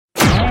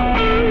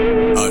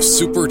A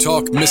Super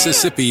Talk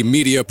Mississippi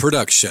media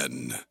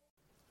production.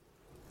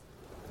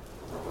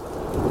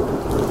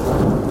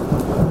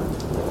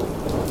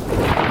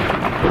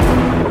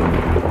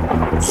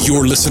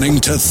 You're listening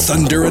to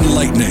Thunder and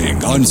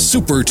Lightning on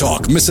Super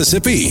Talk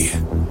Mississippi.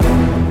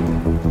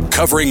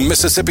 Covering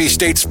Mississippi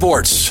State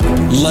sports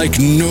like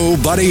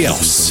nobody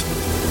else.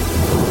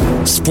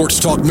 Sports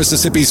Talk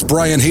Mississippi's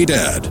Brian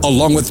Haydad,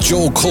 along with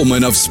Joel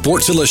Coleman of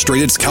Sports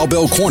Illustrated's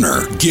Cowbell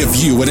Corner, give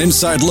you an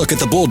inside look at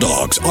the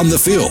Bulldogs on the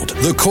field,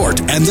 the court,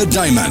 and the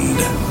diamond.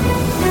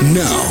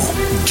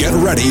 Now, get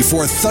ready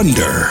for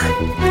Thunder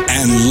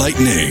and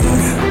Lightning.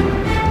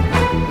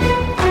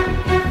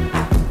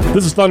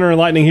 This is Thunder and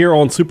Lightning here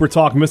on Super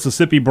Talk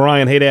Mississippi.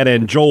 Brian Haydad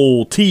and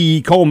Joel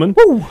T. Coleman.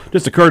 Woo.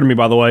 Just occurred to me,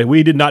 by the way,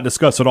 we did not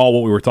discuss at all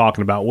what we were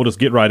talking about. We'll just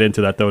get right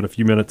into that, though, in a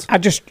few minutes.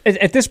 At this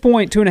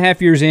point,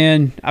 2.5 years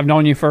in, I've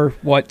known you for,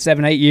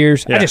 7, 8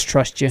 years. Yeah. I just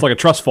trust you. It's like a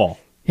trust fall.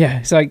 Yeah.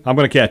 It's like, I'm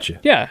going to catch you.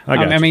 Yeah.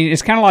 I mean,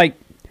 it's kind of like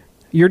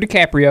you're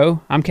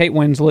DiCaprio, I'm Kate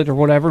Winslet or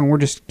whatever, and we're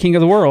just king of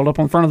the world up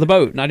on front of the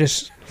boat, and I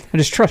just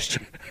trust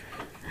you.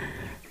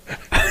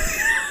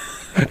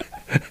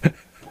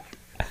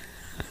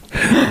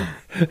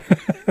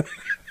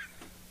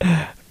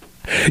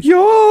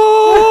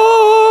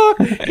 You're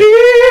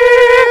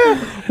here.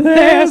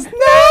 There's nothing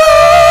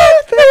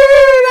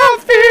I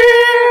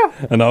fear.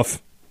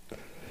 Enough.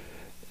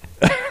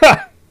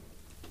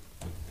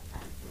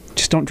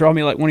 Just don't draw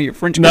me like one of your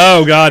French guys.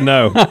 No, God,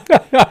 no.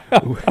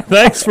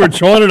 Thanks for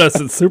joining us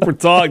at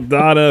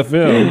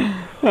supertalk.fm.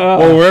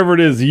 Or wherever it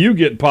is you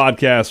get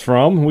podcasts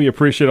from. We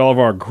appreciate all of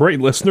our great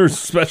listeners,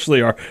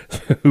 especially our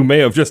who may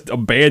have just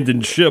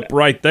abandoned ship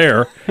right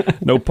there.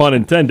 No pun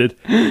intended.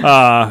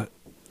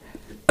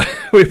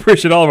 We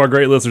appreciate all of our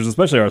great listeners,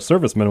 especially our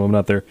servicemen and women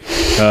out there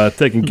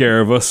taking care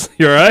of us.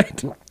 You all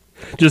right?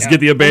 Just get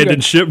the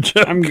abandoned ship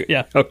joke?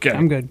 Yeah. Okay.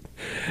 I'm good.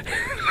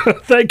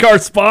 Thank our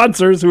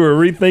sponsors who are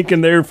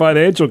rethinking their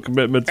financial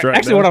commitments right now.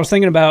 Actually, what I was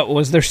thinking about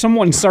was there's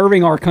someone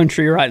serving our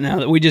country right now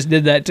that we just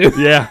did that to.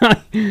 Yeah.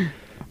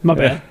 My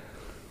bad.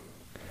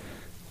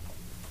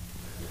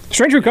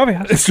 Strange Brew Coffee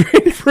House.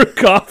 Strange Brew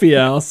Coffee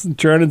House.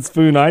 Churn and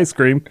Spoon Ice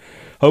Cream.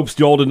 Hopes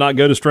Joel did not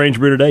go to Strange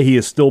Brew today. He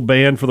is still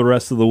banned for the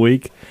rest of the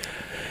week.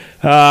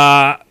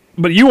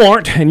 But you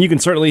aren't, and you can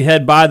certainly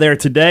head by there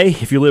today.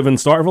 If you live in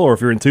Starkville or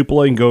if you're in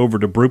Tupelo, you can go over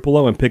to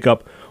Brupolo and pick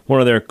up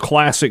one of their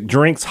classic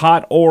drinks,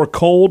 hot or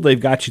cold. They've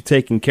got you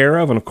taken care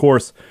of. And, of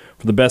course,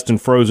 for the best in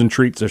frozen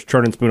treats, there's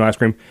Churn and Spoon Ice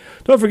Cream.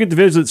 Don't forget to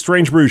visit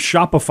Strange Brew's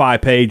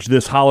Shopify page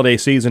this holiday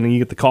season, and you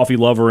get the coffee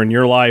lover in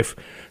your life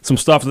some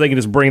stuff that they can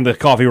just bring the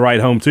coffee right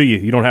home to you.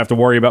 You don't have to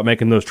worry about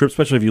making those trips,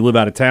 especially if you live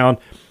out of town.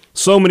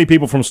 So many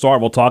people from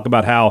Starkville talk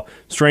about how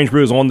Strange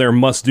Brew is on their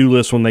must-do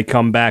list when they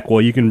come back.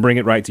 Well, you can bring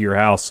it right to your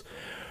house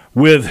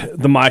with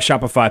the My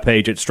Shopify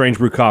page at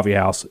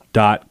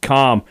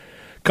strangebrewcoffeehouse.com.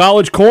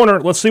 College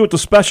Corner, let's see what the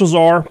specials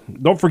are.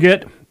 Don't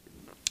forget,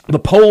 the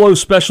Polo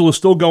special is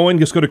still going.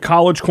 Just go to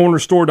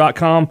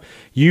collegecornerstore.com.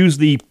 Use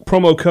the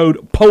promo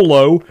code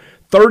POLO.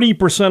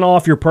 30%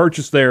 off your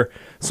purchase there.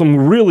 Some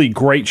really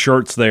great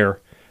shirts there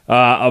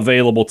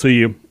available to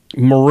you.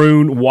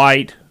 Maroon,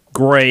 white,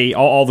 gray,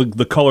 all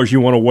the colors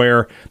you want to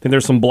wear. Then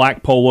there's some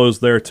black polos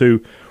there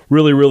too.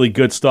 Really, really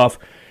good stuff.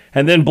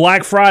 And then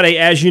Black Friday,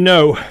 as you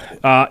know,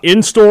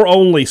 in-store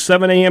only,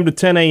 7 a.m. to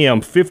 10 a.m.,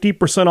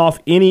 50% off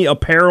any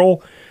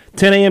apparel.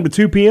 10 a.m. to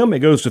 2 p.m., it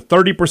goes to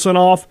 30%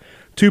 off.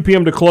 2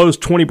 p.m. to close,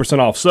 20%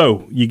 off.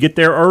 So you get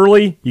there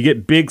early, you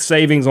get big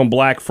savings on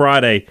Black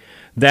Friday.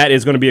 That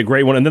is going to be a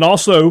great one. And then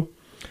also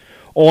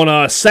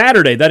on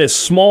Saturday, that is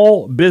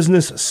Small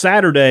Business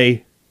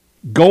Saturday,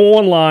 go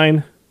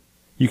online.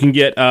 You can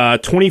get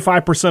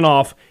 25%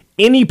 off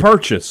any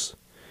purchase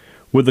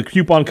with the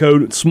coupon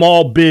code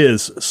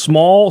SMALLBIZ,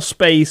 small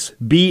space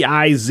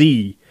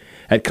B-I-Z,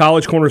 at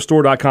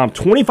collegecornerstore.com.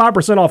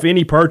 25% off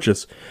any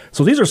purchase.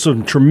 So these are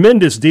some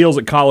tremendous deals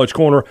at College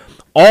Corner.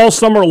 All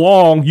summer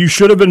long, you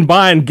should have been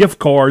buying gift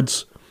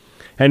cards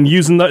and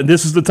using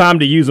this is the time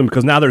to use them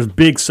because now there's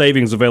big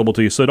savings available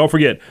to you. So don't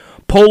forget,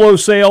 Polo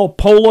sale.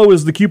 Polo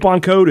is the coupon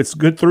code. It's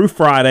good through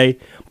Friday.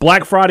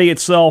 Black Friday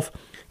itself,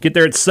 get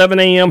there at 7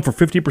 a.m. for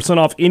 50%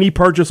 off any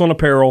purchase on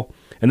apparel.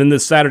 And then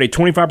this Saturday,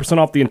 25%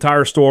 off the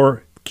entire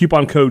store.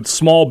 Coupon code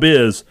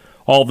SMALLBIZ.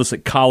 All of this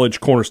at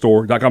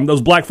collegecornerstore.com.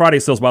 Those Black Friday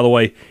sales, by the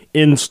way,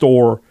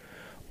 in-store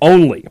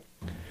only.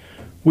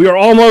 We are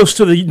almost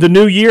to the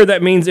new year.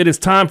 That means it is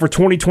time for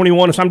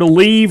 2021. It's time to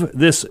leave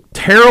this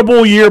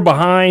terrible year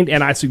behind,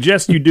 and I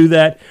suggest you do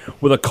that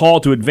with a call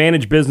to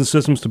Advantage Business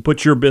Systems to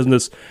put your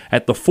business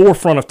at the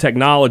forefront of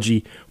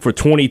technology for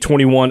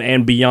 2021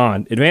 and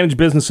beyond. Advantage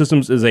Business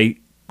Systems is a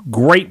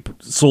great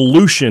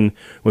solution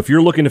if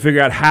you're looking to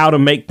figure out how to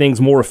make things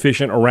more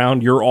efficient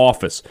around your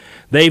office.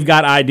 They've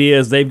got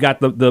ideas. They've got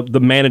the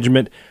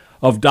management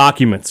of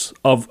documents,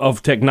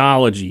 of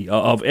technology,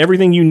 of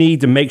everything you need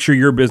to make sure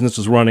your business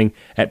is running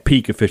at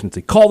peak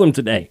efficiency. Call them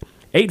today,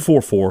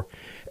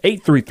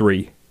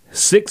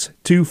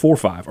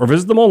 844-833-6245, or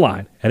visit them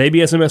online at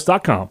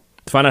absms.com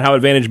to find out how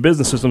Advantage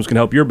Business Systems can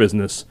help your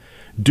business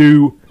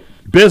do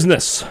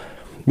business.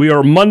 We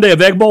are Monday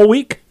of Egg Bowl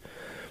week.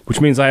 which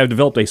means I have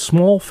developed a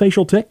small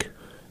facial tic.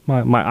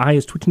 My eye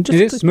is twitching just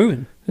It is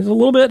moving. Just a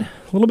little bit.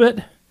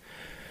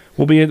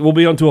 We'll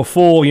be onto a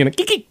full,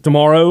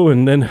 tomorrow,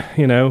 and then,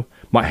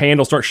 my hand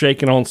will start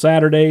shaking on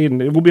Saturday, and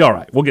we'll be all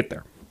right. We'll get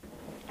there.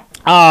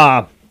 We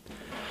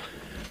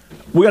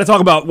got to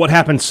talk about what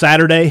happened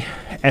Saturday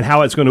and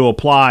how it's going to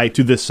apply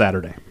to this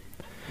Saturday.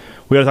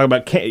 We got to talk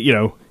about,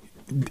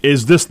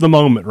 is this the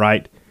moment,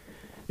 right?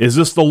 Is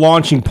this the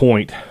launching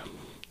point?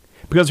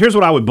 Because here's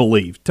what I would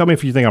believe. Tell me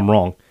if you think I'm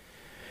wrong.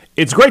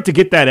 It's great to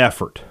get that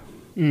effort.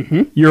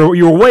 Mm-hmm.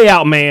 You're way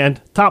outmanned,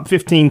 top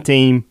 15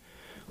 team,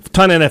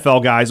 ton of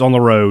NFL guys on the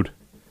road.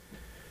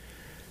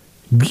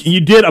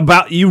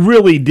 You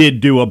really did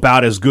do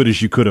about as good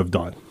as you could have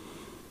done.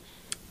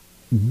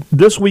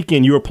 This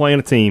weekend, you were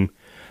playing a team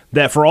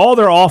that, for all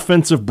their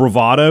offensive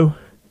bravado,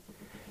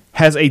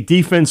 has a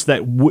defense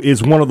that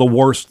is one of the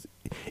worst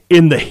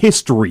in the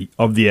history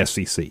of the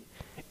SEC.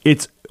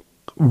 It's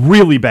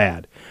really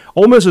bad.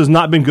 Ole Miss has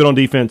not been good on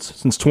defense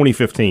since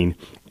 2015,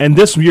 and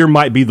this year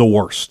might be the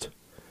worst.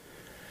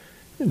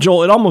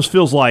 Joel, it almost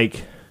feels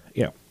like,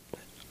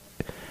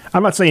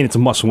 I'm not saying it's a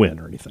must-win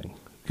or anything,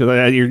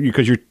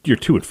 because you're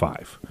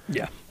 2-5.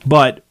 Yeah.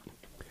 But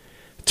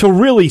to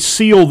really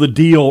seal the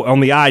deal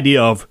on the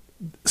idea of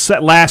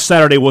last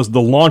Saturday was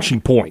the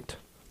launching point.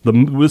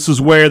 This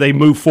is where they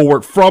move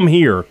forward from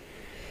here.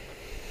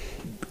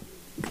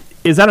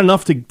 Is that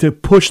enough to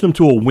push them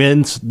to a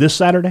win this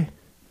Saturday?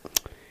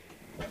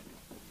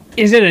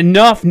 Is it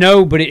enough?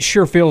 No, but it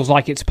sure feels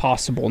like it's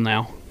possible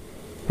now.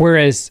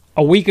 Whereas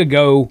a week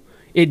ago,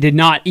 it did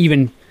not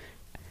even...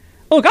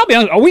 Look, I'll be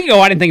honest. A week ago,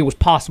 I didn't think it was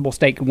possible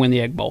State could win the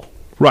Egg Bowl.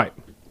 Right.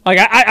 Like,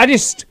 I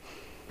just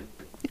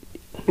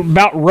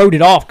about wrote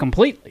it off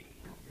completely.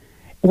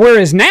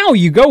 Whereas now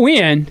you go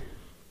in,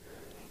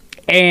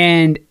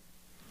 and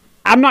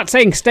I'm not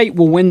saying State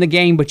will win the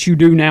game, but you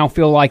do now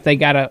feel like they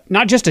got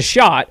not just a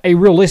shot, a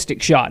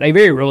realistic shot, a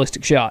very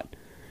realistic shot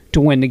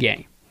to win the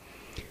game.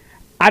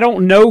 I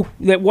don't know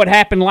that what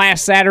happened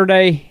last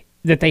Saturday,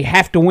 that they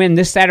have to win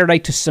this Saturday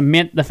to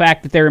cement the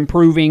fact that they're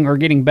improving or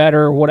getting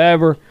better or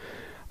whatever.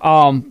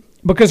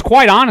 Because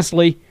quite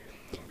honestly,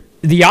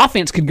 the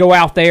offense could go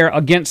out there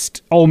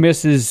against Ole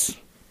Miss's,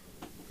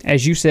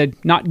 as you said,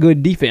 not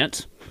good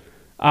defense,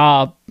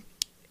 and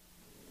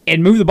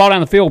move the ball down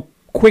the field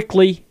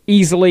quickly,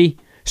 easily,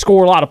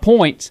 score a lot of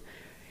points.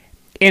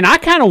 And I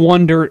kind of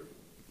wonder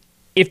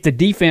if the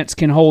defense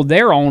can hold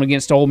their own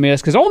against Ole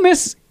Miss, because Ole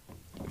Miss,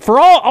 for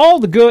all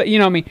the good,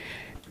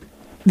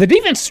 the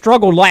defense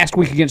struggled last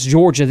week against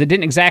Georgia that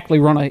didn't exactly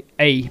run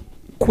a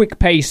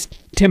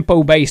quick-paced,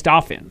 tempo-based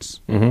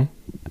offense.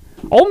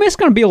 Mm-hmm. Ole Miss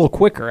going to be a little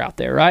quicker out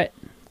there, right?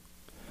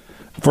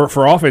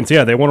 For offense,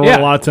 yeah, they want to run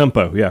a lot of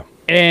tempo, yeah.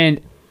 And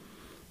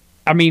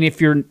I mean,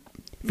 if you're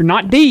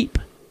not deep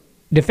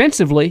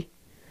defensively,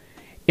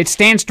 it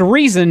stands to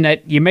reason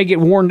that you may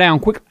get worn down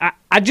quick.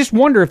 I just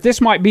wonder if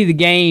this might be the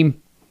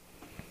game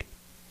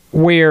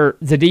where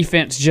the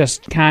defense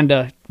just kind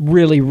of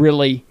really,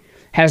 really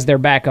has their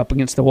back up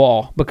against the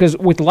wall. Because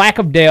with lack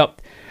of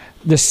depth,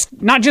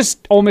 not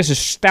just Ole Miss's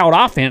stout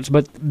offense,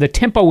 but the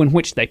tempo in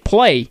which they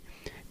play,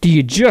 do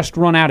you just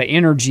run out of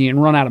energy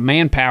and run out of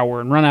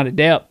manpower and run out of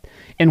depth?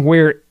 And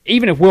where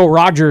even if Will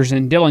Rogers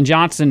and Dylan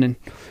Johnson and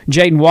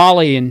Jaden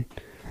Walley and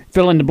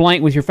fill in the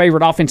blank with your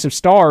favorite offensive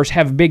stars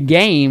have big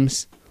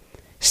games,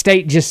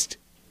 State just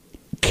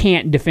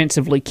can't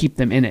defensively keep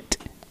them in it.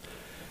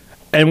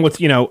 And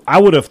I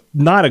would have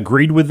not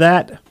agreed with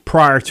that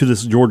prior to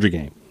this Georgia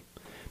game,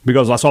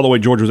 because I saw the way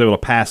Georgia was able to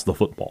pass the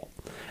football.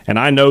 And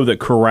I know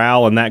that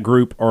Corral and that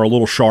group are a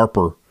little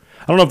sharper.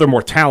 I don't know if they're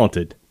more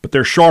talented, but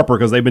they're sharper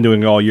because they've been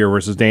doing it all year,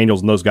 versus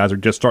Daniels and those guys are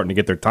just starting to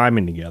get their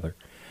timing together.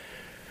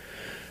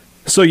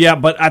 So, yeah,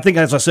 but I think,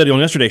 as I said on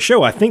yesterday's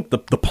show, I think the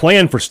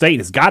plan for State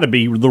has got to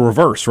be the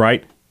reverse,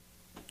 right?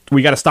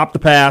 We got to stop the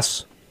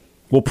pass.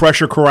 We'll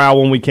pressure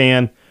Corral when we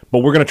can, but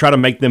we're going to try to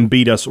make them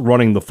beat us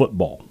running the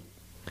football.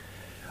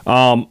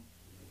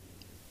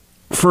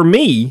 For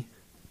me,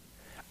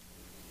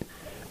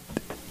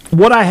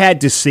 what I had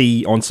to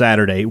see on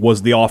Saturday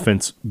was the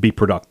offense be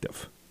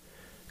productive.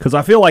 Because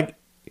I feel like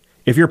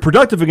if you're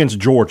productive against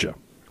Georgia,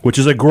 which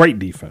is a great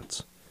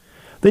defense,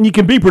 then you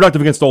can be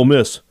productive against Ole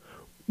Miss,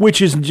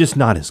 which is just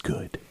not as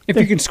good. If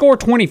you can score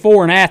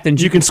 24 in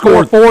Athens, you can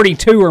score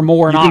 42 or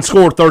more in Oxford.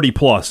 You can score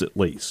 30-plus at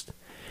least.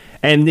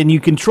 And then you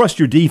can trust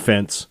your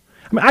defense.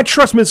 I mean, I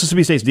trust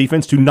Mississippi State's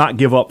defense to not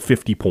give up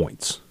 50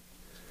 points.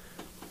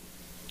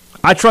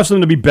 I trust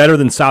them to be better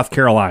than South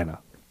Carolina.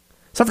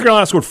 South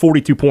Carolina scored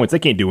 42 points. They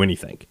can't do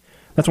anything.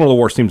 That's one of the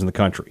worst teams in the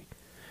country.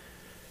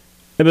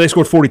 And they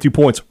scored 42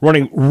 points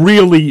running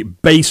really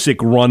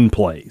basic run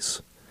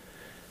plays.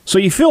 So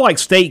you feel like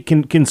State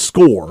can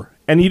score,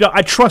 and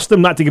I trust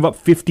them not to give up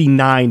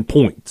 59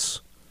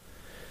 points.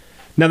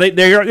 Now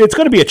it's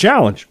going to be a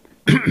challenge,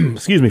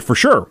 excuse me, for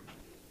sure,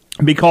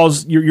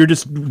 because you're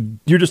just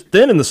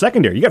thin in the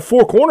secondary. You got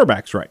 4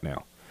 cornerbacks right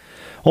now.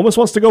 Ole Miss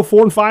wants to go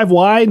 4 and 5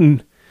 wide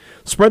and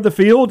spread the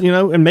field,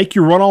 and make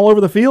you run all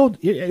over the field.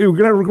 You're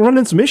going to run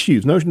into some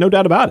issues, no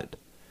doubt about it.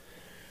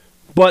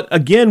 But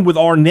again, with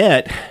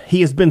Arnett,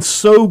 he has been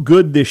so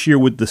good this year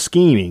with the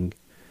scheming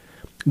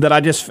that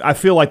I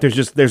feel like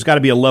there's got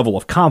to be a level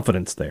of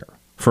confidence there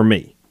for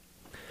me.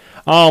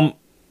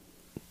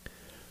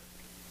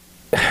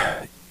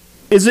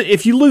 Is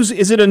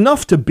it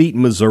enough to beat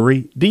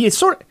Missouri? Do you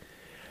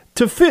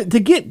to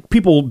get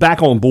people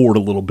back on board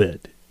a little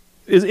bit?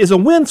 Is a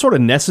win sort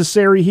of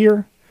necessary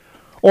here,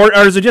 or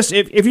is it just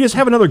if you just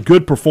have another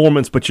good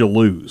performance but you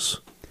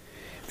lose?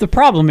 The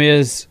problem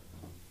is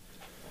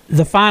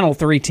the final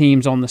 3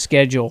 teams on the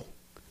schedule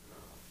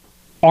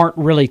aren't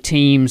really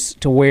teams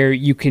to where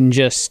you can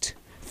just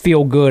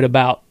feel good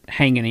about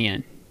hanging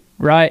in,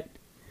 right?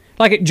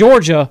 Like at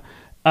Georgia,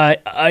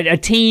 a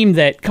team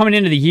that coming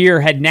into the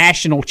year had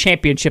national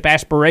championship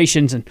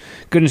aspirations, and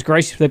goodness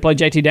gracious, if they played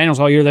JT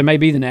Daniels all year, they may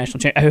be the national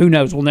champion. Who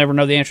knows? We'll never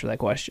know the answer to that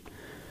question.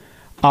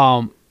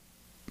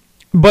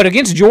 But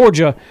against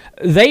Georgia,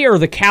 they are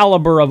the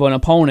caliber of an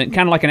opponent,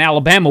 kind of like an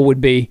Alabama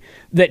would be,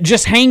 that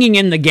just hanging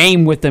in the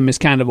game with them is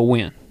kind of a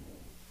win.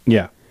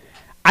 Yeah.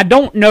 I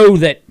don't know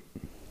that,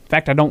 in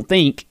fact, I don't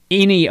think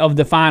any of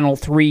the final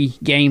 3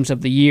 games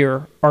of the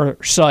year are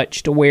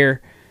such to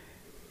where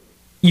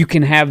you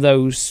can have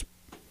those,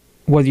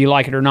 whether you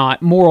like it or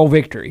not, moral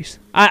victories.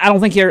 I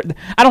don't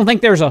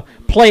think there's a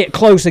play it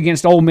close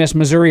against Ole Miss,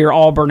 Missouri, or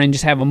Auburn and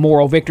just have a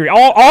moral victory.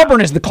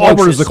 Auburn is the closest.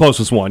 Auburn is the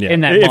closest one, yeah.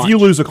 In that if bunch. you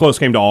lose a close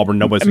game to Auburn,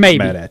 nobody's Maybe.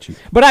 mad at you.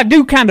 But I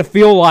do kind of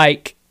feel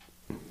like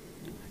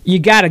you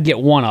got to get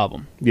one of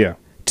them. Yeah.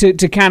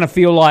 To kind of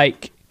feel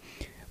like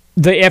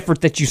the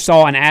effort that you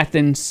saw in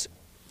Athens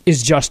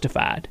is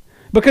justified.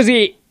 Because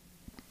if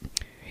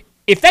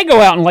they go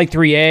out and lay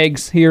 3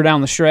 eggs here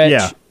down the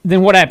stretch,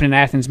 then what happened in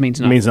Athens means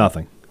nothing. It means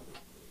nothing.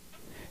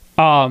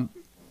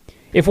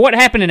 If what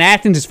happened in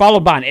Athens is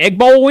followed by an Egg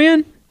Bowl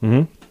win,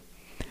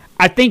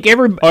 I think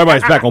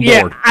everybody's back on board.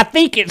 Yeah, I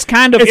think it's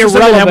kind of it's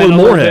irrelevant. Something happened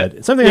with Moorhead.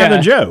 Bit. Something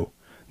happened to Joe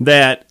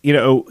that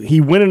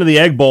he went into the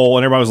Egg Bowl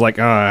and everybody was like,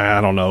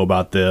 I don't know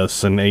about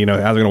this, and how's it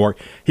going to work?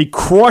 He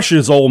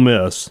crushes Ole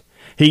Miss.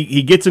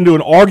 He gets into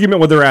an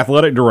argument with their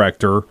athletic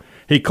director.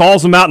 He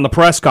calls them out in the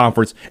press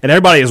conference, and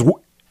everybody is.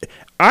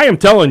 I am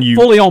telling you,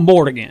 fully on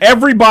board again.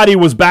 Everybody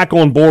was back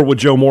on board with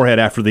Joe Moorhead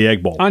after the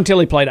Egg Bowl until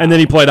he played Iowa. And then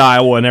he played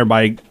Iowa, and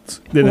everybody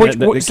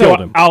killed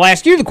him. I'll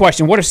ask you the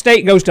question: what if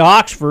State goes to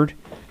Oxford,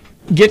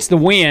 gets the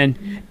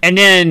win, and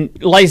then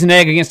lays an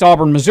egg against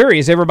Auburn, Missouri?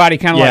 Is everybody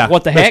kind of like,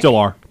 what the heck? They still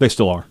are. They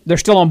still are. They're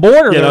still on board,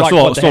 or yeah, they're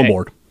still what the on heck?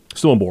 board.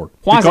 Still on board.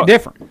 Why is it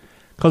different?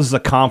 Because it's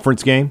a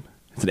conference game.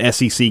 It's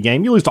an SEC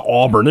game. You lose to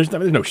Auburn. There's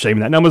no shame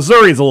in that. Now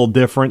Missouri is a little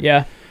different.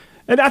 Yeah.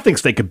 And I think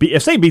State could beat.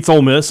 If State beats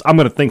Ole Miss, I'm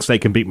going to think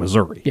State can beat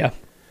Missouri. Yeah,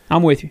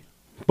 I'm with you.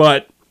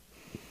 But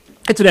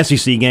it's an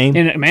SEC game.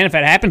 And, man, if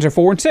that happens, they're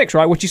 4-6,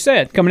 right? What you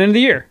said, coming into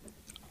the year.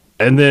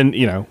 And then,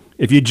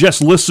 if you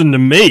just listen to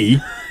me.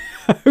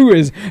 Who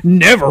is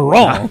never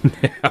wrong.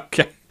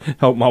 Okay.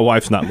 Hope my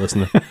wife's not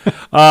listening.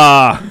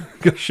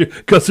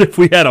 Because if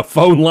we had a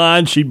phone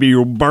line, she'd be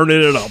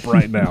burning it up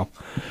right now.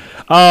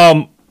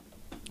 I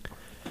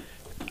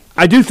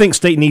do think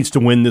State needs to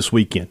win this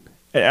weekend.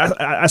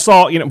 I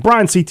saw,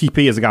 Brian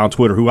CTP is a guy on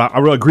Twitter who I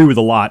really agree with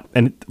a lot,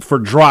 and for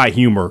dry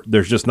humor,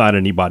 there's just not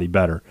anybody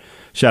better.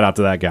 Shout out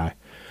to that guy.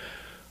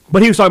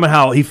 But he was talking about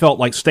how he felt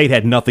like State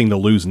had nothing to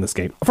lose in this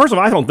game. First of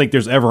all, I don't think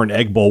there's ever an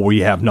Egg Bowl where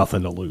you have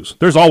nothing to lose.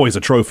 There's always a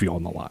trophy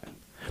on the line.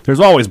 There's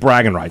always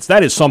bragging rights.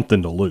 That is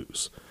something to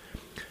lose.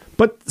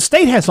 But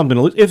State has something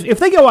to lose. If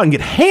they go out and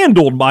get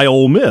handled by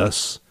Ole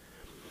Miss,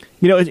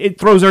 it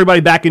throws everybody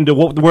back into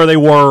where they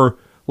were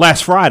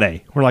last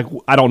Friday. We're like,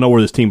 I don't know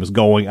where this team is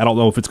going. I don't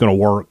know if it's going to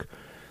work,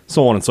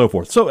 so on and so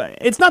forth. So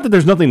it's not that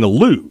there's nothing to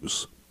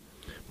lose.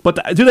 But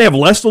do they have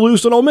less to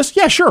lose than Ole Miss?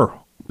 Yeah, sure.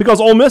 Because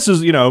Ole Miss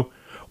is,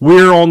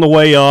 we're on the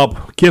way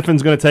up.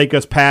 Kiffin's going to take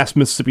us past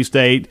Mississippi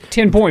State.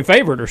 10-point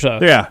favorite or so.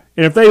 Yeah.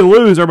 And if they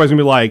lose, everybody's going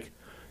to be like,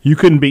 you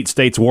couldn't beat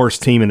State's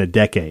worst team in a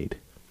decade.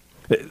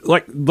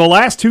 Like, the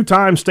last 2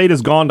 times State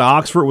has gone to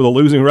Oxford with a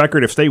losing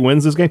record, if State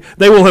wins this game,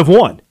 they will have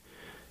won.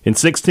 In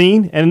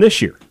 2016 and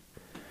this year.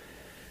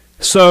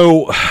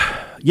 So,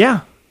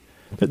 yeah.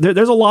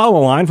 There's a lot on the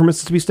line for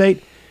Mississippi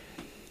State.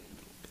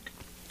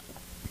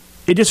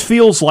 It just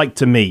feels like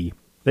to me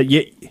that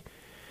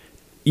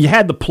you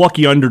had the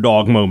plucky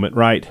underdog moment,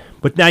 right?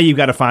 But now you've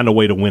got to find a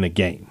way to win a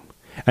game.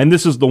 And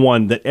this is the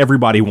one that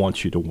everybody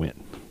wants you to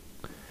win.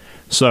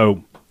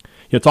 So,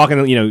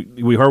 talking,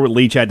 we heard what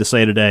Leach had to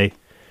say today.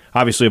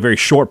 Obviously, a very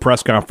short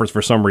press conference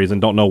for some reason.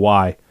 Don't know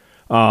why.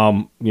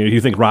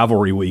 You think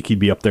rivalry week, he'd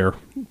be up there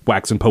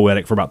waxing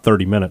poetic for about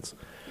 30 minutes.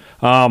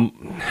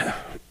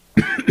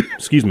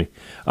 Excuse me.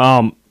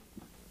 But,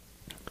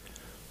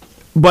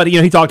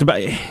 he talked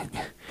about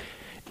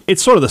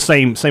it's sort of the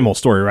same old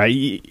story, right?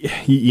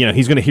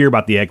 He's going to hear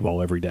about the Egg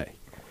Bowl every day.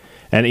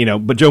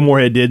 And, but Joe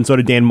Moorhead did, and so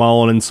did Dan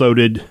Mullen, and so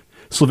did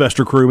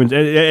Sylvester Crew,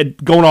 and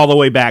going all the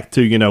way back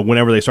to,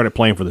 whenever they started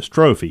playing for this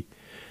trophy.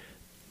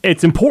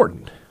 It's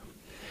important.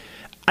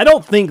 I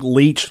don't think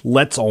Leach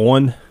lets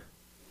on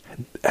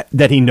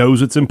that he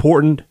knows it's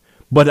important,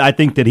 but I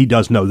think that he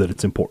does know that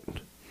it's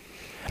important.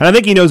 And I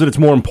think he knows that it's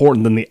more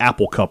important than the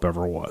Apple Cup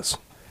ever was.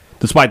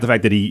 despite the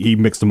fact that he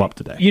mixed them up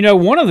today. You know,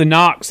 one of the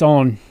knocks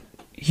on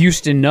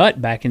Houston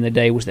Nutt back in the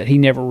day was that he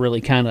never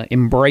really kind of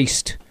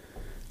embraced.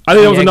 I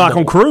think that was a knock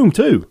on Kroom,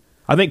 too.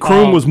 I think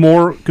Kroom was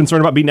more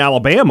concerned about beating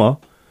Alabama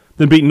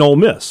than beating Ole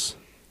Miss.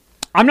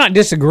 I'm not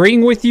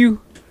disagreeing with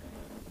you,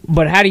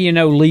 but how do you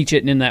know Leach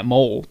isn't in that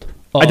mold?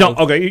 I don't.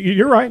 Okay,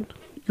 you're right.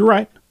 You're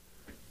right.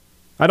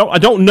 I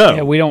don't know.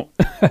 Yeah, we don't.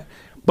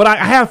 But I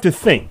have to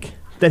think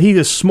that he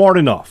is smart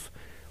enough.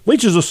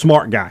 Leach is a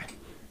smart guy.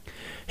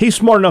 He's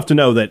smart enough to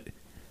know that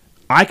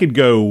I could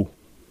go,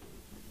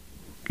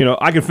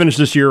 I could finish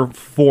this year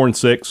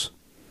 4-6,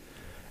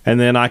 and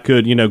then I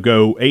could,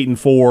 go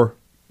 8-4,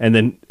 and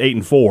then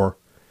 8-4.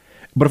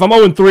 But if I'm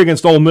 0-3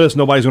 against Ole Miss,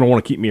 nobody's going to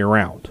want to keep me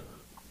around.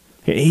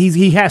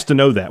 He has to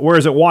know that.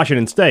 Whereas at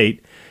Washington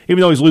State,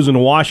 even though he's losing to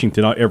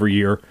Washington every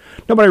year,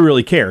 nobody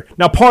really cared.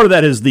 Now, part of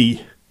that is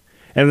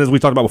and as we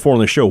talked about before on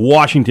the show,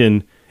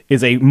 Washington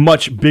is a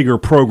much bigger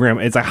program.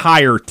 It's a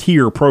higher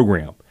tier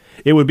program.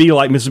 It would be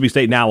like Mississippi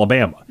State and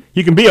Alabama.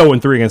 You can be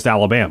 0-3 against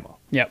Alabama.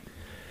 Yep.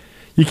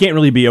 You can't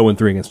really be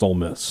 0-3 against Ole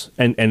Miss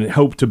and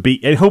hope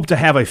to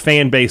have a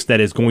fan base that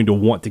is going to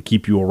want to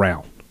keep you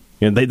around.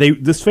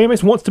 This fan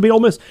base wants to be Ole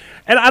Miss,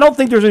 and I don't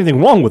think there's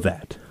anything wrong with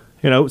that.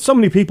 So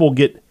many people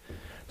get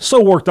so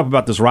worked up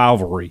about this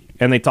rivalry,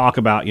 and they talk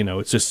about it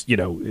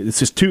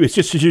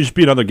should just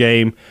be another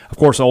game. Of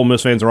course, Ole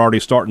Miss fans are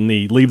already starting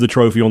the leave the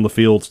trophy on the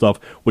field stuff,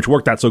 which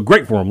worked out so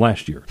great for them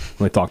last year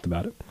when they talked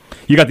about it.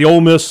 You got the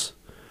Ole Miss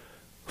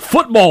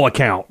football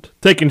account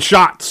taking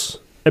shots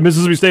at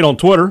Mississippi State on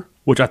Twitter,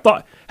 which I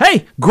thought,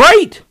 hey,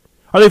 great!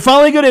 Are they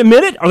finally going to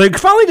admit it? Are they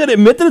finally going to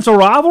admit that it's a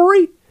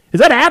rivalry? Is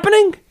that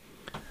happening?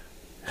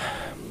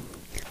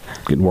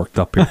 Getting worked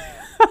up here.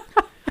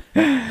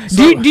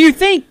 Do you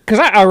think, because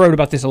I wrote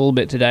about this a little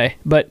bit today,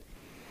 but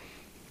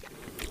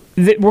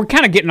we're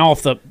kind of getting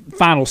off the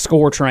final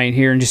score train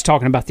here and just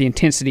talking about the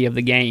intensity of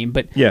the game.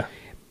 But yeah,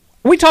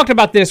 we talked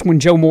about this when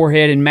Joe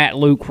Moorhead and Matt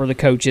Luke were the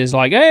coaches.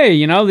 Like,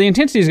 hey, the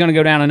intensity is going to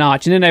go down a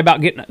notch. And then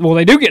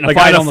they do get in a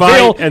fight on the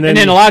field. And then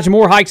Elijah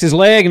Moore hikes his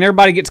leg and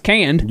everybody gets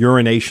canned.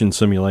 Urination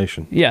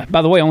simulation. Yeah,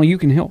 by the way, only you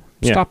can help.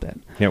 Stop that.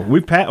 Yeah,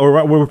 we're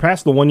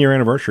past the 1 year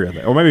anniversary of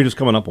that. Or maybe just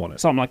coming up on it.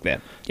 Something like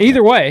that.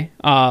 Either way,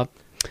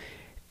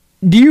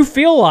 do you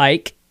feel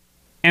like,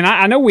 and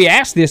I know we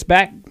asked this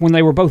back when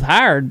they were both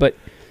hired, but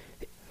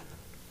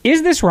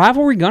is this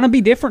rivalry going to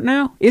be different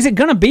now? Is it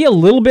going to be a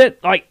little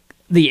bit like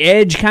the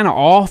edge kind of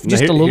off,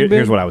 just a little bit?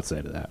 Here's what I would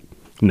say to that.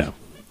 No.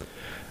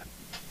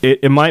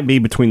 It might be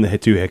between the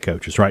two head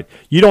coaches, right?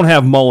 You don't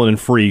have Mullen and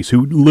Freeze,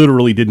 who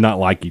literally did not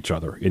like each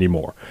other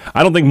anymore.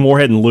 I don't think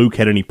Moorhead and Luke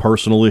had any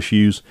personal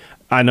issues.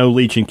 I know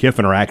Leach and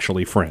Kiffin are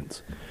actually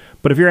friends.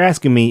 But if you're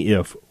asking me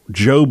if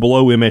Joe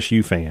Blow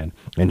MSU fan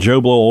and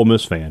Joe Blow Ole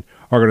Miss fan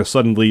are going to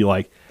suddenly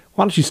why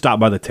don't you stop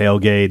by the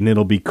tailgate and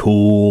it'll be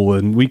cool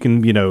and we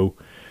can,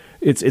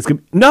 it's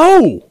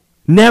no,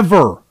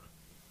 never.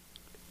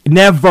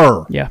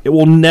 Yeah. It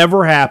will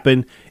never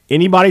happen.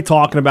 Anybody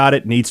talking about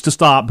it needs to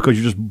stop because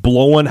you're just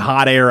blowing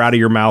hot air out of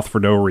your mouth for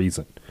no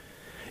reason.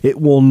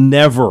 It will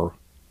never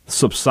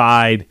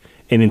subside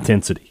in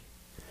intensity.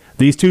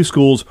 These two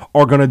schools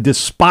are going to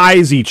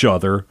despise each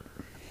other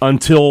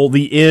until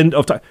the end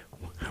of time.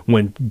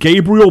 When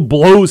Gabriel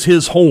blows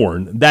his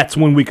horn, that's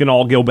when we can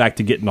all go back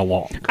to getting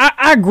along.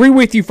 I agree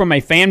with you from a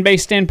fan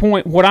base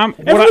standpoint.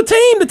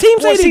 The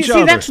teams hate each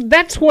other.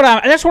 That's what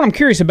I'm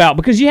curious about,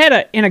 because you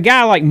had a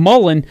guy like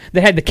Mullen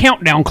that had the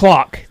countdown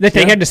clock that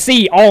they had to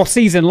see all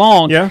season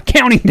long,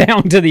 counting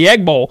down to the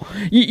Egg Bowl.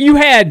 You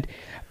had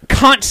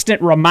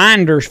constant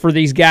reminders for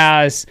these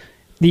guys.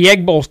 The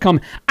Egg Bowl's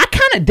coming. I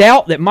kind of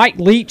doubt that Mike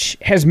Leach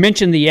has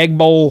mentioned the Egg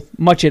Bowl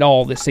much at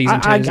all this season.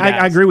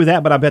 I agree with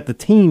that, but I bet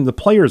the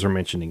players are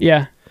mentioning it.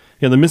 Yeah.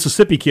 The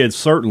Mississippi kids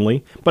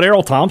certainly, but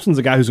Errol Thompson's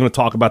a guy who's going to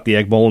talk about the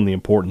Egg Bowl and the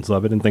importance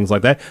of it and things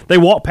like that. They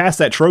walk past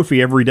that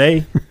trophy every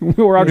day.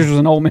 Will Rogers was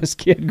an Ole Miss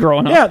kid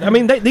growing up. Yeah, I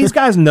mean, these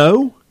guys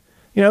know.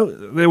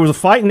 There was a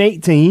fight in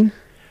 18.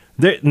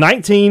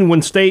 19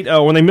 when State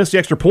when they missed the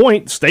extra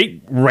point,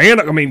 State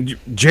ran. I mean,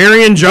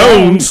 Jerry and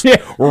Jones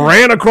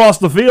ran across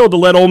the field to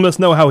let Ole Miss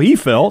know how he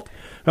felt.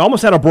 They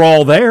almost had a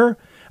brawl there.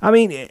 I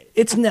mean,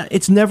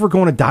 it's never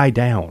going to die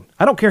down.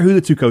 I don't care who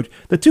the two coaches.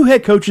 The two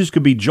head coaches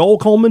could be Joel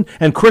Coleman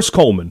and Chris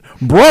Coleman,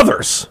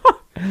 brothers.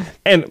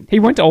 And he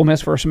went to Ole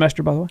Miss for a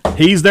semester, by the way.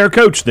 He's their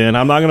coach. Then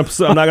I'm not going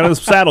to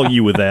saddle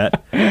you with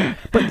that.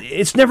 But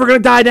it's never going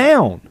to die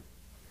down.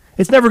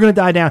 It's never going to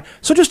die down.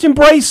 So just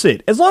embrace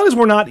it. As long as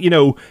we're not,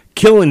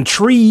 killing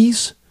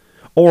trees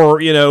or,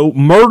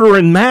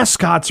 murdering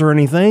mascots or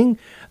anything,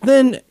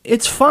 then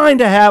it's fine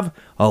to have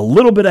a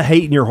little bit of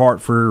hate in your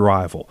heart for your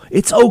rival.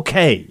 It's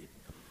okay.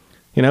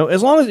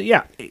 As long as,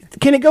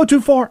 can it go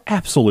too far?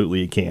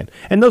 Absolutely it can.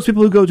 And those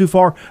people who go too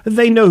far,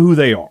 they know who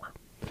they are.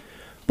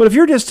 But if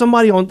you're just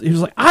somebody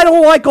who's like, I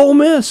don't like Ole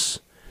Miss,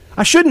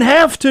 I shouldn't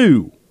have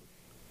to.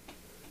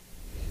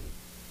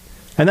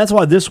 And that's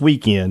why this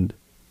weekend,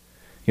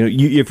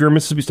 if you're a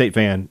Mississippi State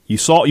fan, you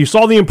saw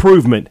the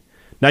improvement.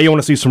 Now you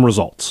want to see some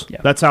results.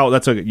 Yeah. That's how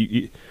that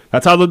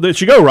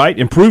should go, right?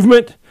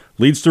 Improvement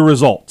leads to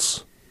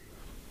results.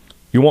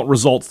 You want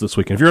results this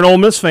weekend. If you're an Ole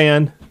Miss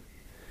fan,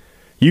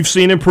 you've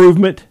seen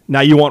improvement.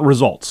 Now you want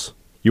results.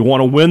 You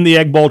want to win the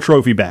Egg Bowl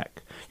trophy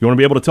back. You want to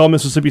be able to tell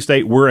Mississippi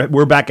State,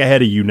 we're back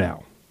ahead of you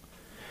now.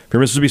 If you're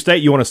Mississippi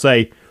State, you want to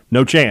say,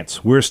 no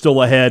chance. We're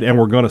still ahead, and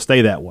we're going to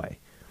stay that way.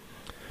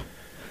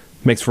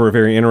 Makes for a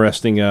very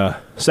interesting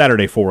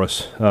Saturday for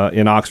us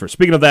in Oxford.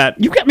 Speaking of that,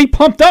 You got me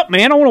pumped up,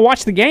 man. I want to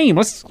watch the game.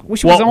 Wish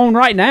it was on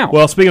right now.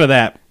 Well, speaking of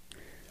that,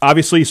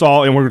 obviously you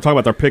saw, and we're going to talk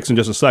about our picks in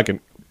just a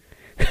second.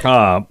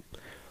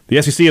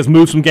 The SEC has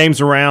moved some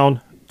games around.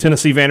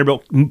 Tennessee,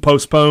 Vanderbilt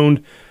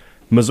postponed.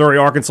 Missouri,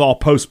 Arkansas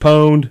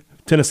postponed.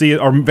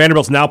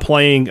 Vanderbilt's now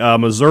playing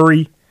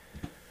Missouri.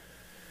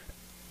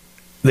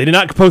 They did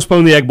not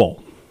postpone the Egg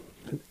Bowl.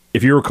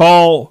 If you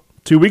recall,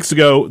 2 weeks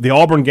ago, the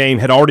Auburn game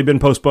had already been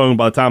postponed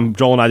by the time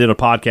Joel and I did a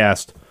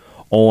podcast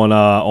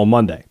on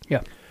Monday.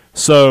 Yeah.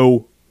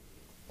 So,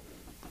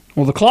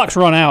 well, the clock's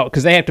run out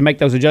because they have to make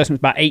those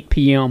adjustments by 8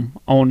 p.m.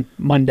 on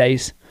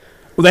Mondays.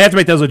 Well, they have to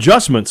make those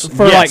adjustments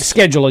for like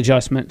schedule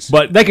adjustments,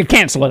 but they could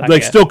cancel it.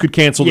 They still could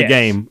cancel the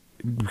game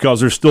because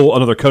there's still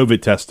another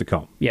COVID test to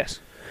come. Yes.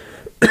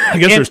 I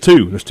guess there's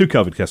two. There's two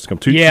COVID tests to come.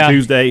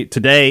 Tuesday,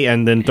 today,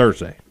 and then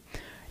Thursday.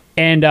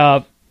 And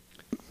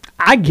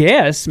I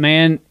guess,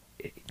 man,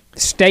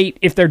 State,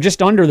 if they're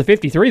just under the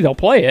 53, they'll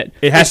play it.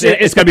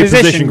 It's got to be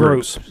position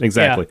groups.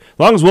 Exactly. Yeah. As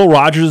long as Will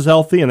Rogers is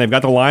healthy and they've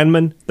got the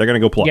linemen, they're going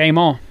to go play. Game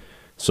on.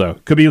 So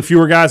could be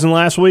fewer guys than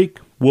last week.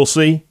 We'll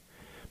see.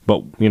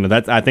 But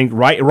that I think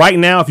right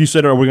now, if you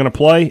said, "Are we going to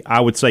play?"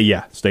 I would say,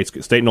 yeah. State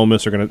and Ole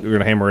Miss are going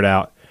to hammer it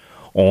out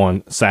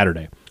on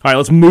Saturday. All right,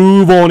 let's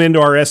move on into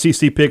our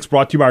SEC picks.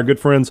 Brought to you by our good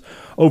friends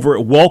over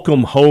at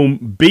Welcome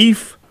Home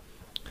Beef.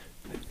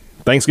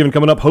 Thanksgiving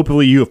coming up.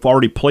 Hopefully you have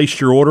already placed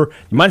your order.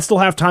 You might still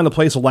have time to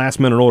place a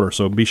last-minute order,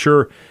 so be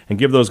sure and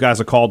give those guys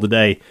a call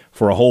today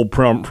for a whole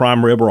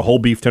prime rib or a whole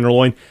beef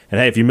tenderloin.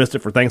 And, hey, if you missed it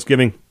for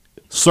Thanksgiving,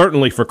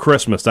 certainly for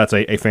Christmas, that's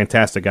a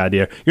fantastic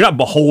idea. You're not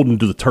beholden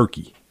to the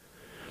turkey.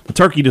 The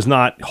turkey does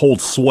not hold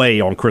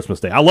sway on Christmas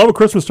Day. I love a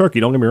Christmas turkey,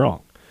 don't get me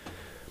wrong.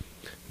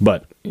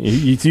 But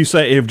you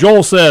say, if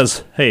Joel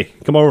says, hey,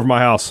 come over to my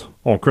house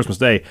on Christmas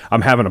Day,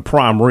 I'm having a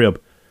prime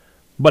rib,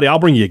 buddy, I'll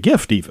bring you a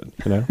gift even.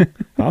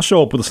 I'll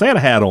show up with a Santa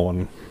hat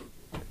on.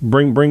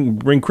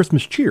 Bring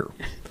Christmas cheer.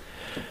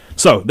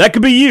 So that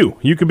could be you.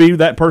 You could be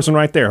that person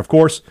right there. Of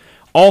course,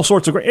 all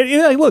sorts of great.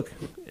 Hey, look,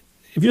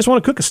 if you just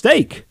want to cook a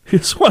steak, if you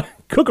just want to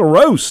cook a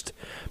roast,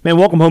 man,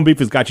 Welcome Home Beef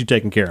has got you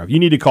taken care of. You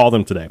need to call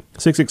them today,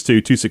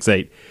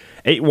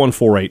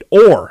 662-268-8148,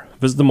 or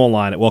visit them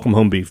online at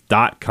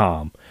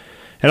welcomehomebeef.com.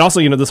 And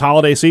also, this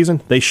holiday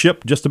season, they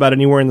ship just about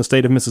anywhere in the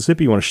state of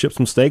Mississippi. You want to ship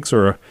some steaks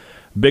or a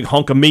big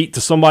hunk of meat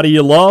to somebody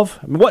you love?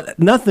 I mean,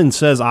 nothing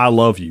says I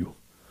love you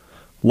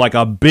like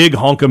a big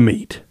hunk of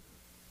meat.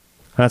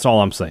 That's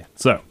all I'm saying.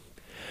 So,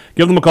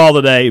 give them a call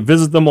today.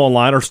 Visit them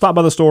online or stop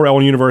by the store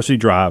on University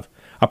Drive.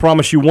 I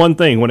promise you one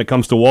thing when it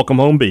comes to Welcome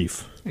Home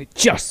Beef. It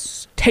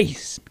just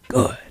tastes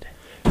good.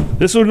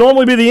 This would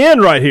normally be the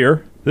end right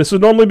here. This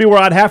would normally be where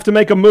I'd have to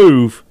make a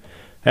move.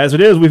 As it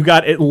is, we've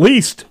got at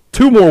least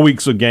 2 more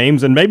weeks of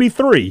games and maybe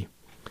 3.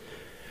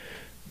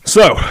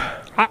 So,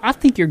 I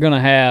think you're going to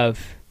have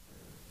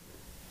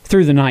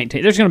through the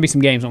 19th. There's going to be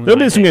some games on the 19th.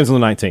 There'll be some games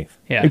on the 19th,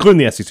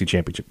 including the SEC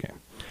Championship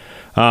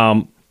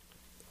game.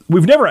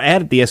 We've never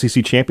added the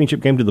SEC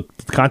Championship game to the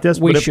contest.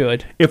 We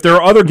should. If there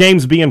are other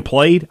games being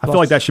played, I feel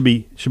like that should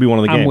be one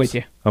of the games. I'm with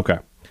you. Okay.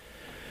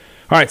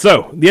 All right,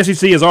 so the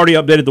SEC has already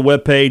updated the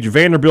webpage.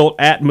 Vanderbilt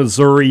at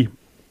Missouri.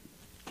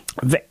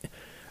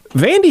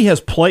 Vandy has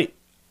played.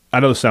 I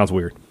know this sounds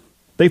weird.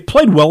 They've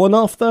played well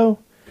enough, though.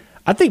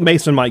 I think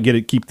Mason might get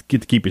to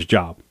keep his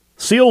job.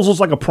 Seals looks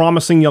like a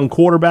promising young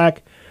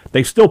quarterback.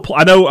 They still.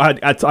 I know.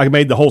 I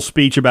made the whole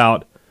speech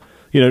about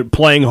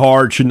playing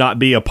hard should not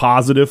be a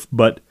positive,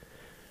 but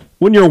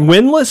when you're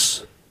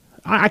winless,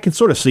 I can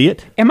sort of see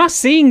it. Am I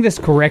seeing this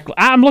correctly?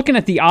 I'm looking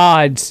at the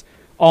odds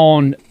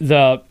on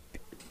the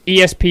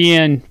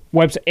ESPN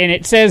website, and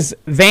it says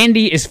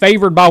Vandy is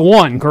favored by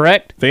 1,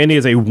 correct? Vandy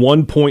is a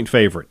 1-point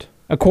favorite.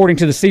 According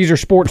to the Caesar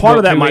Sports. Part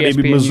of that might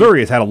be Missouri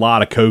has had a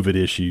lot of COVID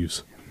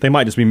issues. They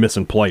might just be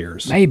missing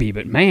players. Maybe,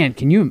 but man,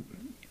 can you...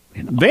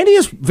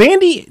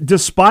 Vandy,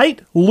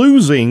 despite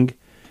losing,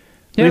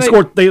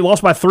 they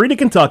lost by 3 to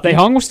Kentucky. They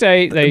hung with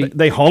State.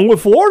 They hung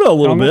with Florida a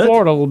little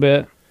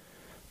bit.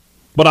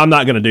 But I'm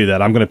not going to do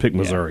that. I'm going to pick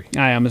Missouri.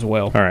 Yeah, I am as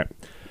well. All right.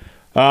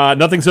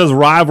 Nothing says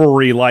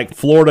rivalry like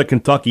Florida,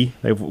 Kentucky.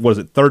 Was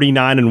it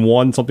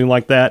 39-1, something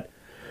like that?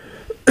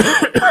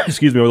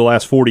 Excuse me, over the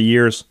last 40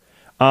 years.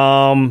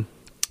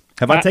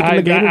 Have I taken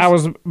the Gators? I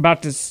was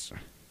about to.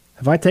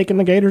 Have I taken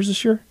the Gators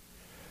this year?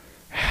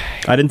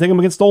 I didn't take them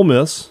against Ole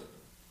Miss.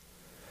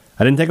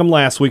 I didn't take them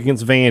last week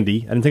against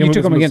Vandy. I didn't take you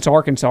took them against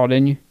Arkansas,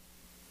 didn't you?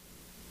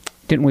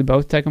 Didn't we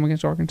both take them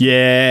against Arkansas?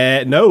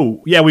 Yeah,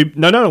 no. Yeah,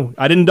 no.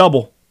 I didn't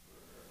double.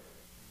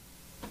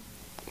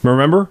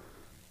 Remember?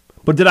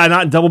 But did I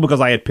not double because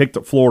I had picked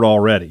up Florida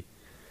already?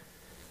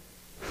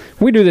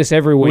 We do this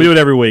every week. We do it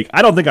every week.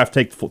 I don't think I've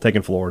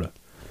taken Florida.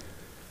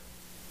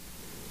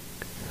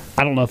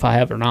 I don't know if I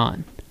have or not.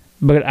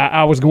 But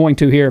I was going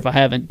to here if I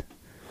haven't.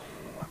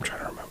 I'm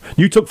trying to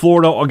You took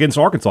Florida against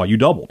Arkansas. You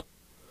doubled.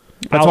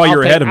 That's why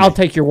you're ahead of me. I'll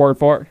take your word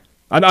for it.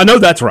 I know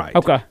that's right.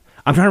 Okay.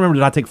 I'm trying to remember.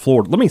 Did I take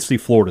Florida? Let me see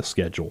Florida's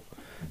schedule.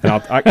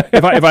 And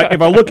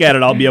if I look at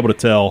it, I'll be able to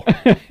tell.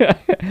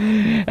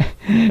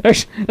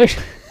 There's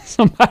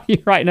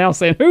somebody right now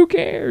saying, "Who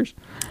cares?"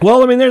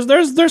 Well, I mean,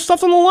 there's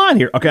stuff on the line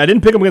here. Okay, I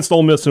didn't pick them against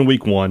Ole Miss in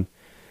week 1.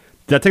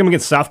 Did I take them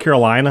against South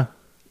Carolina?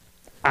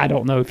 I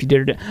don't know if you did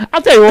or didn't.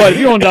 I'll tell you what. If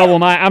you want to double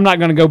them, I'm not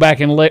going to go back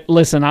and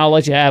listen. I'll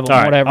let you have them. All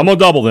right, whatever. I'm gonna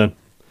double then.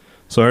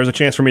 So there's a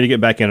chance for me to get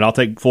back in it. I'll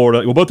take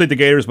Florida. We'll both take the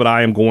Gators, but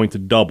I am going to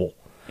double.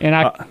 And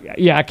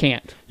I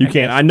can't. You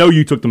can't. I know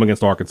you took them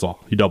against Arkansas.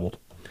 You doubled.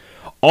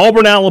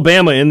 Auburn,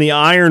 Alabama in the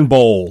Iron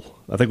Bowl.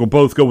 I think we'll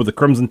both go with the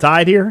Crimson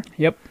Tide here.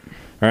 Yep.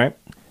 All right.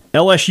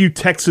 LSU,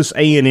 Texas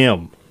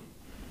A&M.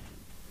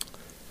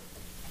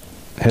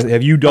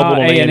 Have you doubled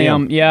on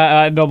A&M?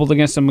 Yeah, I doubled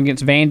against them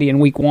against Vandy in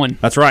week 1.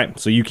 That's right.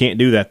 So you can't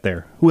do that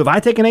there. Who have I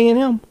taken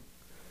A&M?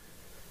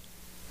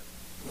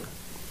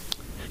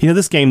 You know,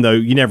 this game though,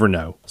 you never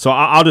know. So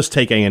I'll just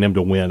take A&M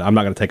to win. I'm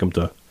not going to take them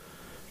to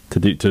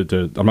I'm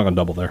not going to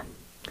double there.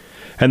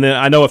 And then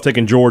I know I've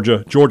taken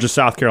Georgia,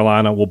 South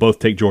Carolina. We'll both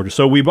take Georgia.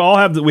 So we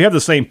have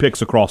the same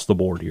picks across the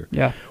board here.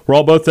 Yeah, we're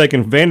all both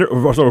taking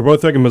we're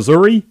both taking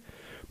Missouri,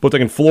 both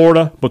taking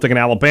Florida, both taking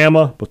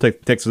Alabama, both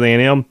taking Texas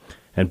A&M,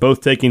 and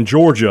both taking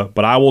Georgia.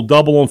 But I will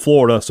double on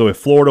Florida. So if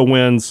Florida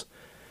wins,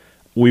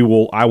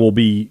 I will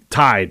be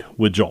tied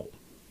with Joel.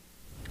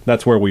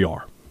 That's where we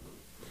are.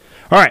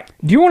 All right.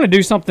 Do you want to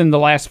do something the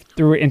last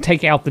through and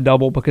take out the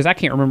double because I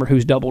can't remember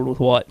who's doubled with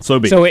what? So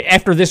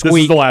after this week,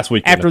 this is the last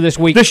week. After this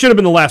week, this should have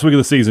been the last week of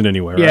the season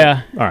anyway. Right?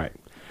 Yeah. All right.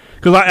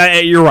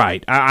 Because you're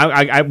right.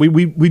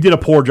 We did a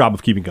poor job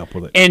of keeping up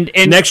with it. And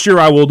next year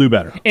I will do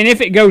better. And if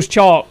it goes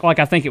chalk, like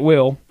I think it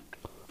will,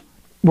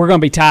 we're going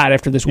to be tied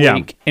after this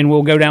week, and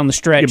we'll go down the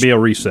stretch. It'll be a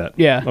reset.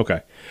 Yeah.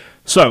 Okay.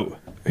 So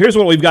here's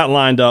what we've got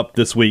lined up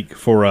this week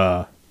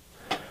for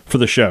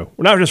the show.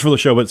 Well, not just for the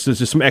show, but it's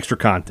just some extra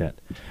content.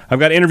 I've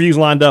got interviews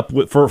lined up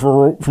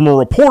from a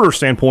reporter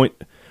standpoint.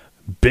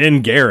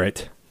 Ben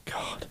Garrett.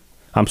 God,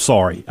 I'm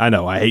sorry. I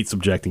know. I hate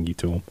subjecting you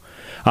to him.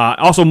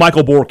 Also,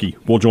 Michael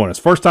Borky will join us.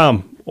 First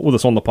time with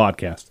us on the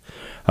podcast,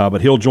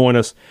 but he'll join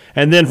us.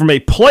 And then from a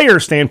player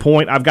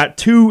standpoint, I've got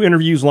 2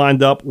 interviews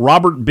lined up.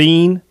 Robert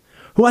Bean,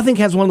 who I think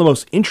has one of the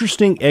most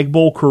interesting Egg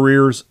Bowl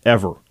careers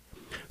ever.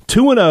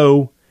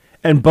 2-0,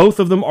 and both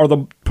of them are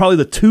probably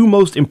the 2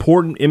 most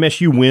important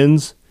MSU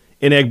wins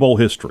in Egg Bowl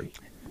history.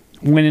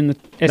 Winning the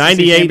SEC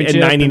 98 and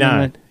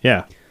 99.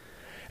 Yeah.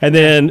 And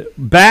then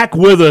back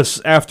with us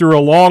after a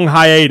long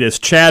hiatus,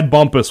 Chad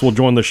Bumpus will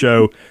join the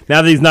show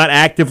now that he's not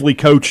actively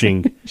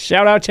coaching.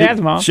 Shout out Chad's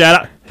mom.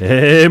 Shout out.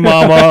 Hey,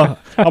 Mama.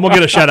 I'm going to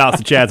get a shout out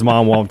to Chad's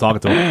mom while I'm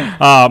talking to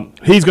him.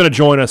 He's going to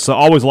join us. So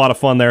always a lot of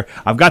fun there.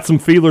 I've got some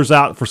feelers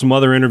out for some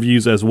other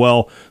interviews as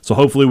well. So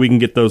hopefully we can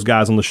get those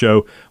guys on the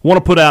show. I want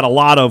to put out a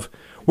lot of,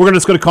 we're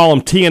just going to call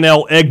them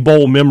TNL Egg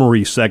Bowl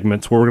memory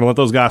segments, where we're going to let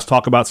those guys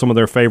talk about some of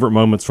their favorite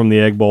moments from the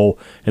Egg Bowl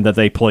and that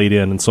they played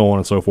in and so on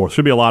and so forth.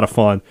 Should be a lot of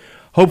fun.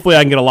 Hopefully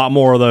I can get a lot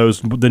more of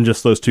those than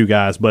just those 2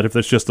 guys, but if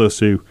it's just those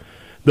 2,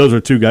 those are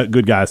 2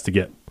 good guys to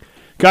get.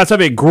 Guys,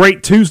 have a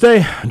great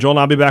Tuesday. Joel and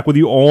I'll be back with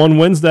you on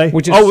Wednesday.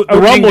 Which is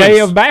opening day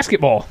of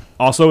basketball.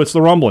 Also, it's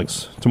the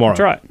Rumblings tomorrow. That's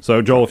right.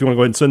 So, Joel, if you want to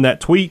go ahead and send that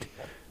tweet,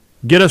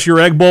 get us your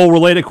Egg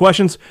Bowl-related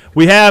questions.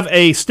 We have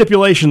a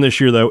stipulation this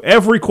year, though.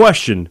 Every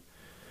question,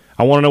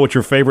 I want to know what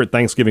your favorite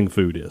Thanksgiving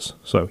food is.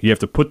 So you have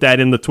to put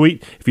that in the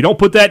tweet. If you don't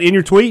put that in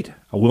your tweet,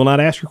 I will not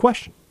ask your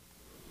question.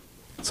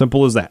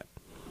 Simple as that.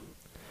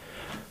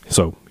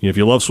 So if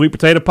you love sweet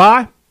potato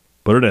pie,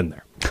 put it in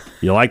there.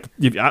 If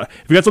you got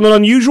something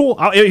unusual,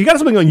 if you got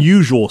something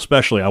unusual,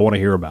 especially, I want to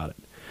hear about it.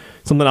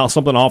 Something else,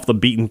 something off the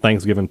beaten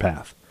Thanksgiving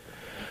path.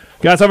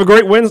 Guys, have a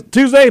great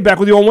Tuesday. Back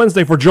with you on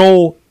Wednesday for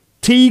Joel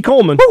T.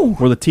 Coleman,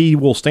 where the T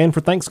will stand for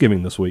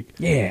Thanksgiving this week.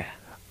 Yeah.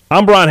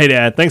 I'm Brian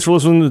Haydad. Thanks for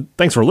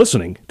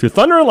listening to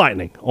Thunder and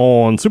Lightning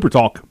on Super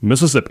Talk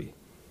Mississippi.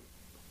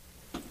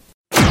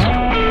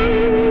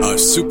 A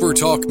Super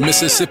Talk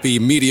Mississippi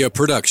media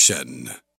production.